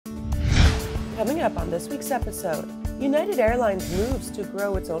Coming up on this week's episode, United Airlines moves to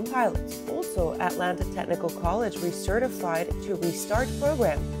grow its own pilots. Also, Atlanta Technical College recertified to restart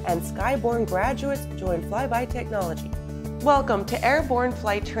program, and Skyborne graduates join Flyby Technology. Welcome to Airborne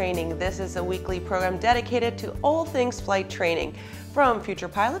Flight Training. This is a weekly program dedicated to all things flight training, from future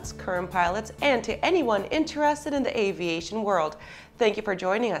pilots, current pilots, and to anyone interested in the aviation world. Thank you for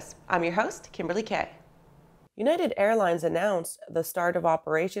joining us. I'm your host, Kimberly Kay. United Airlines announced the start of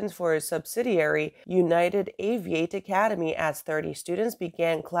operations for its subsidiary, United Aviate Academy, as 30 students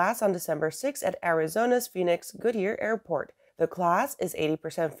began class on December 6 at Arizona's Phoenix Goodyear Airport. The class is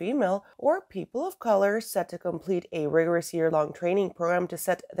 80% female or people of color, set to complete a rigorous year-long training program to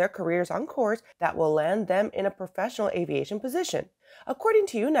set their careers on course that will land them in a professional aviation position. According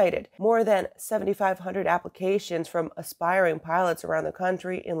to United, more than 7,500 applications from aspiring pilots around the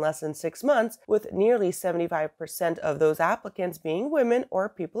country in less than 6 months, with nearly 75% of those applicants being women or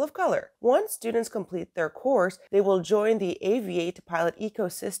people of color. Once students complete their course, they will join the Aviate pilot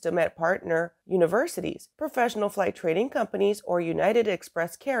ecosystem at partner universities, professional flight training companies, or United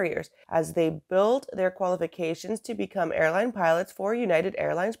Express carriers as they build their qualifications to become airline pilots for United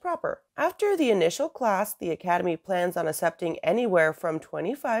Airlines proper. After the initial class, the Academy plans on accepting anywhere from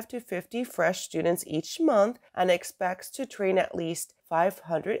 25 to 50 fresh students each month and expects to train at least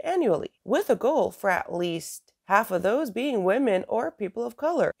 500 annually, with a goal for at least half of those being women or people of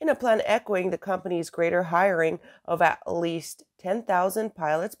color, in a plan echoing the company's greater hiring of at least 10,000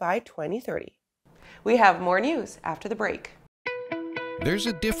 pilots by 2030. We have more news after the break. There's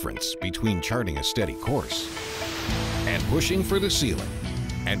a difference between charting a steady course and pushing for the ceiling.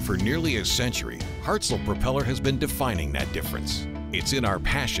 And for nearly a century, Hartzell Propeller has been defining that difference. It's in our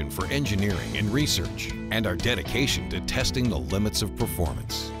passion for engineering and research and our dedication to testing the limits of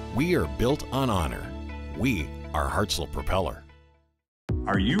performance. We are built on honor. We are Hartzell Propeller.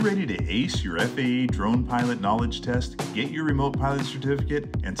 Are you ready to ace your FAA drone pilot knowledge test, get your remote pilot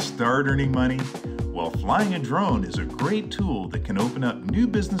certificate, and start earning money? Well, flying a drone is a great tool that can open up new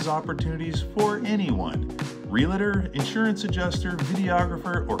business opportunities for anyone. Realtor, insurance adjuster,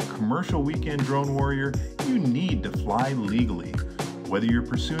 videographer, or commercial weekend drone warrior, you need to fly legally. Whether you're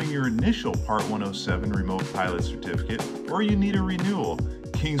pursuing your initial Part 107 remote pilot certificate or you need a renewal,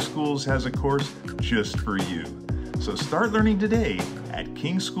 King Schools has a course just for you. So start learning today at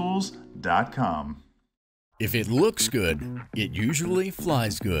kingschools.com. If it looks good, it usually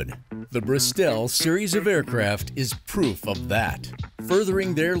flies good. The Bristol series of aircraft is proof of that.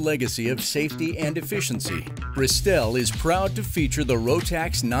 Furthering their legacy of safety and efficiency, Bristol is proud to feature the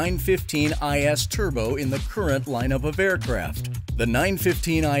Rotax 915 IS Turbo in the current lineup of aircraft. The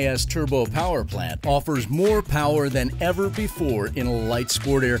 915 IS Turbo power plant offers more power than ever before in a light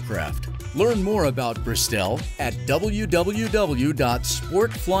sport aircraft. Learn more about Bristol at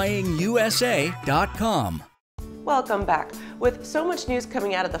www.sportflyingusa.com. Welcome back. With so much news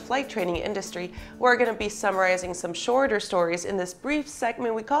coming out of the flight training industry, we're going to be summarizing some shorter stories in this brief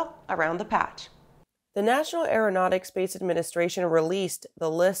segment we call Around the Patch. The National Aeronautics Space Administration released the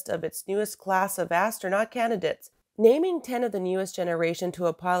list of its newest class of astronaut candidates, naming 10 of the newest generation to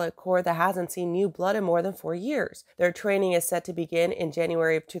a pilot corps that hasn't seen new blood in more than 4 years. Their training is set to begin in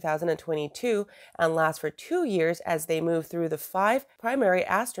January of 2022 and last for 2 years as they move through the 5 primary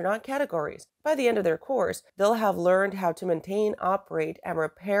astronaut categories. By the end of their course, they'll have learned how to maintain, operate, and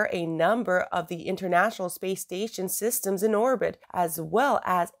repair a number of the International Space Station systems in orbit, as well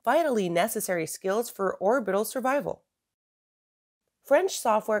as vitally necessary skills for orbital survival. French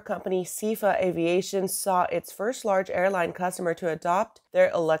software company CIFA Aviation saw its first large airline customer to adopt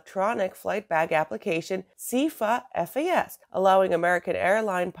their electronic flight bag application, CIFA FAS, allowing American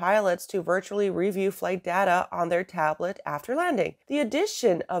airline pilots to virtually review flight data on their tablet after landing. The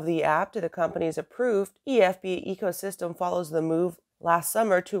addition of the app to the company's approved EFB ecosystem follows the move last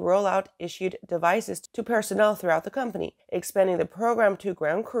summer to roll out issued devices to personnel throughout the company, expanding the program to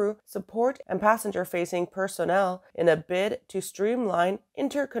ground crew, support, and passenger-facing personnel in a bid to streamline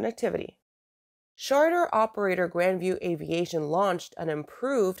interconnectivity. Charter operator GrandView Aviation launched an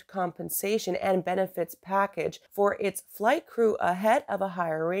improved compensation and benefits package for its flight crew ahead of a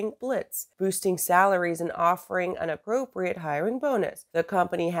hiring blitz, boosting salaries and offering an appropriate hiring bonus. The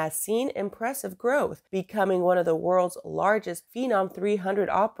company has seen impressive growth, becoming one of the world's largest Phenom 300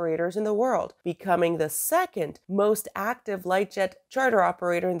 operators in the world, becoming the second most active lightjet charter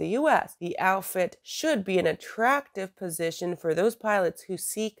operator in the U.S. The outfit should be an attractive position for those pilots who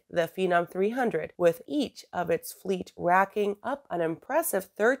seek the Phenom 300. With each of its fleet racking up an impressive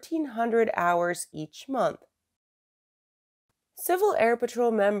 1,300 hours each month. Civil Air Patrol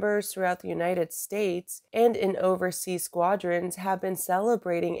members throughout the United States and in overseas squadrons have been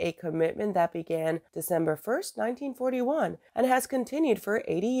celebrating a commitment that began December 1st, 1941, and has continued for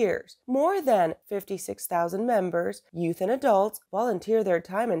 80 years. More than 56,000 members, youth and adults, volunteer their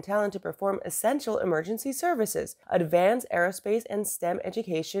time and talent to perform essential emergency services, advance aerospace and STEM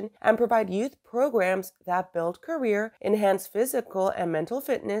education, and provide youth programs that build career, enhance physical and mental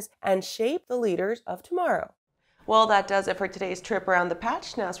fitness, and shape the leaders of tomorrow. Well, that does it for today's trip around the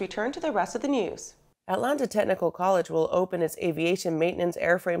patch. Now let's return to the rest of the news. Atlanta Technical College will open its Aviation Maintenance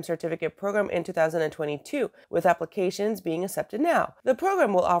Airframe Certificate program in 2022, with applications being accepted now. The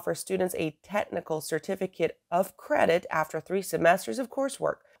program will offer students a technical certificate of credit after 3 semesters of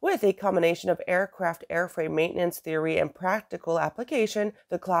coursework. With a combination of aircraft airframe maintenance theory and practical application,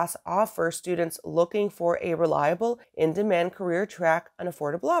 the class offers students looking for a reliable, in-demand career track an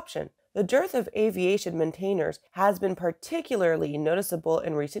affordable option. The dearth of aviation maintainers has been particularly noticeable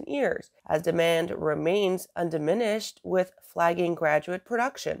in recent years, as demand remains undiminished with flagging graduate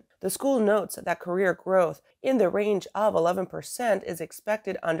production. The school notes that career growth in the range of 11% is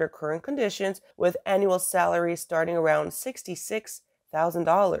expected under current conditions, with annual salaries starting around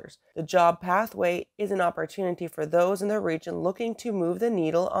 $66,000. The job pathway is an opportunity for those in the region looking to move the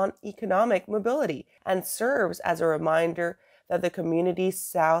needle on economic mobility and serves as a reminder that the communities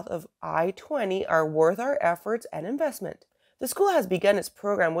south of I-20 are worth our efforts and investment. The school has begun its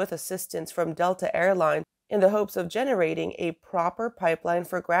program with assistance from Delta Airlines in the hopes of generating a proper pipeline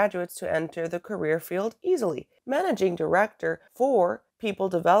for graduates to enter the career field easily. Managing Director for People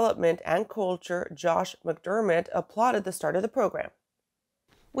Development and Culture, Josh McDermott, applauded the start of the program.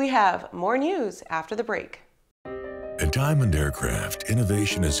 We have more news after the break. At Diamond Aircraft,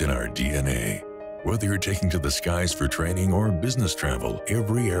 innovation is in our DNA. Whether you're taking to the skies for training or business travel,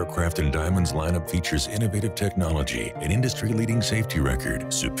 every aircraft in Diamond's lineup features innovative technology, an industry-leading safety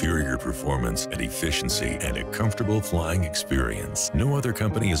record, superior performance and efficiency, and a comfortable flying experience. No other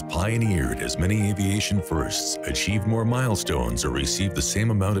company has pioneered as many aviation firsts, achieved more milestones, or received the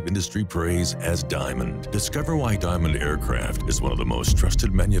same amount of industry praise as Diamond. Discover why Diamond Aircraft is one of the most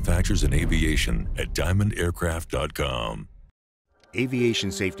trusted manufacturers in aviation at diamondaircraft.com.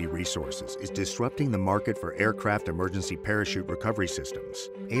 Aviation Safety Resources is disrupting the market for aircraft emergency parachute recovery systems.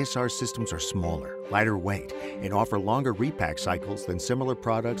 ASR systems are smaller, lighter weight, and offer longer repack cycles than similar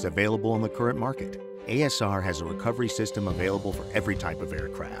products available in the current market. ASR has a recovery system available for every type of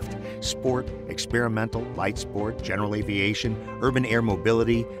aircraft: sport, experimental, light sport, general aviation, urban air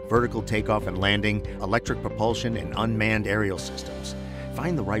mobility, vertical takeoff and landing, electric propulsion, and unmanned aerial systems.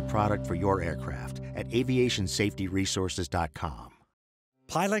 Find the right product for your aircraft at aviationsafetyresources.com.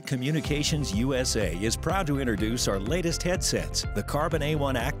 Pilot Communications USA is proud to introduce our latest headsets, the Carbon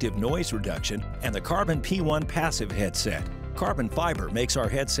A1 Active Noise Reduction and the Carbon P1 Passive Headset. Carbon fiber makes our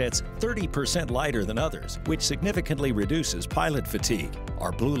headsets 30% lighter than others, which significantly reduces pilot fatigue.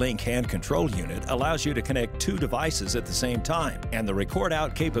 Our BlueLink hand control unit allows you to connect 2 devices at the same time, and the record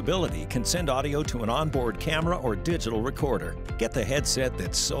out capability can send audio to an onboard camera or digital recorder. Get the headset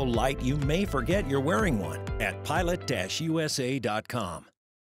that's so light you may forget you're wearing one at pilot-usa.com.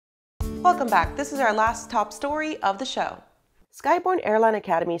 Welcome back. This is our last top story of the show. Skyborne Airline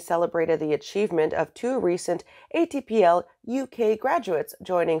Academy celebrated the achievement of 2 recent ATPL UK graduates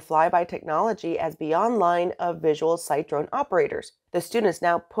joining Flyby Technology as beyond line of visual sight drone operators. The students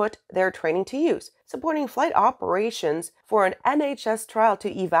now put their training to use, supporting flight operations for an NHS trial to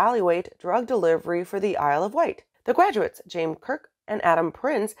evaluate drug delivery for the Isle of Wight. The graduates, Kirk and Adam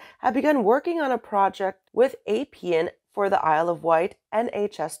Prince, have begun working on a project with Apian for the Isle of Wight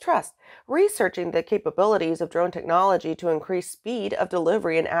NHS Trust, researching the capabilities of drone technology to increase speed of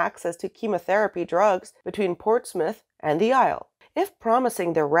delivery and access to chemotherapy drugs between Portsmouth and the Isle. If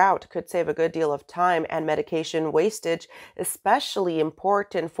promising, the route could save a good deal of time and medication wastage, especially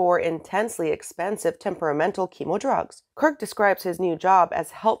important for intensely expensive temperamental chemo drugs. Kirk describes his new job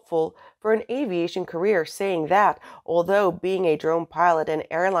as helpful for an aviation career, saying that, although being a drone pilot and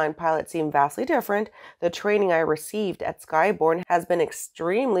airline pilot seem vastly different, the training I received at Skyborne has been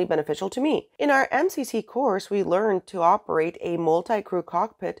extremely beneficial to me. In our MCC course, we learned to operate a multi-crew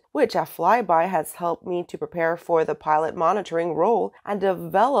cockpit, which at Flyby has helped me to prepare for the pilot monitoring role and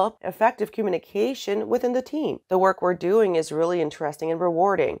develop effective communication within the team. The work we're doing is really interesting and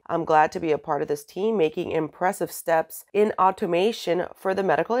rewarding. I'm glad to be a part of this team making impressive steps in automation for the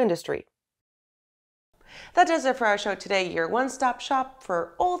medical industry. That does it for our show today, your one-stop shop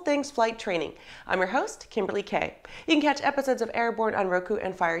for all things flight training. I'm your host, Kimberly Kay. You can catch episodes of Airborne on Roku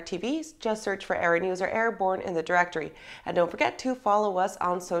and Fire TVs. Just search for Aero-News or Airborne in the directory. And don't forget to follow us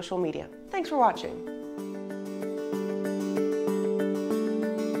on social media. Thanks for watching.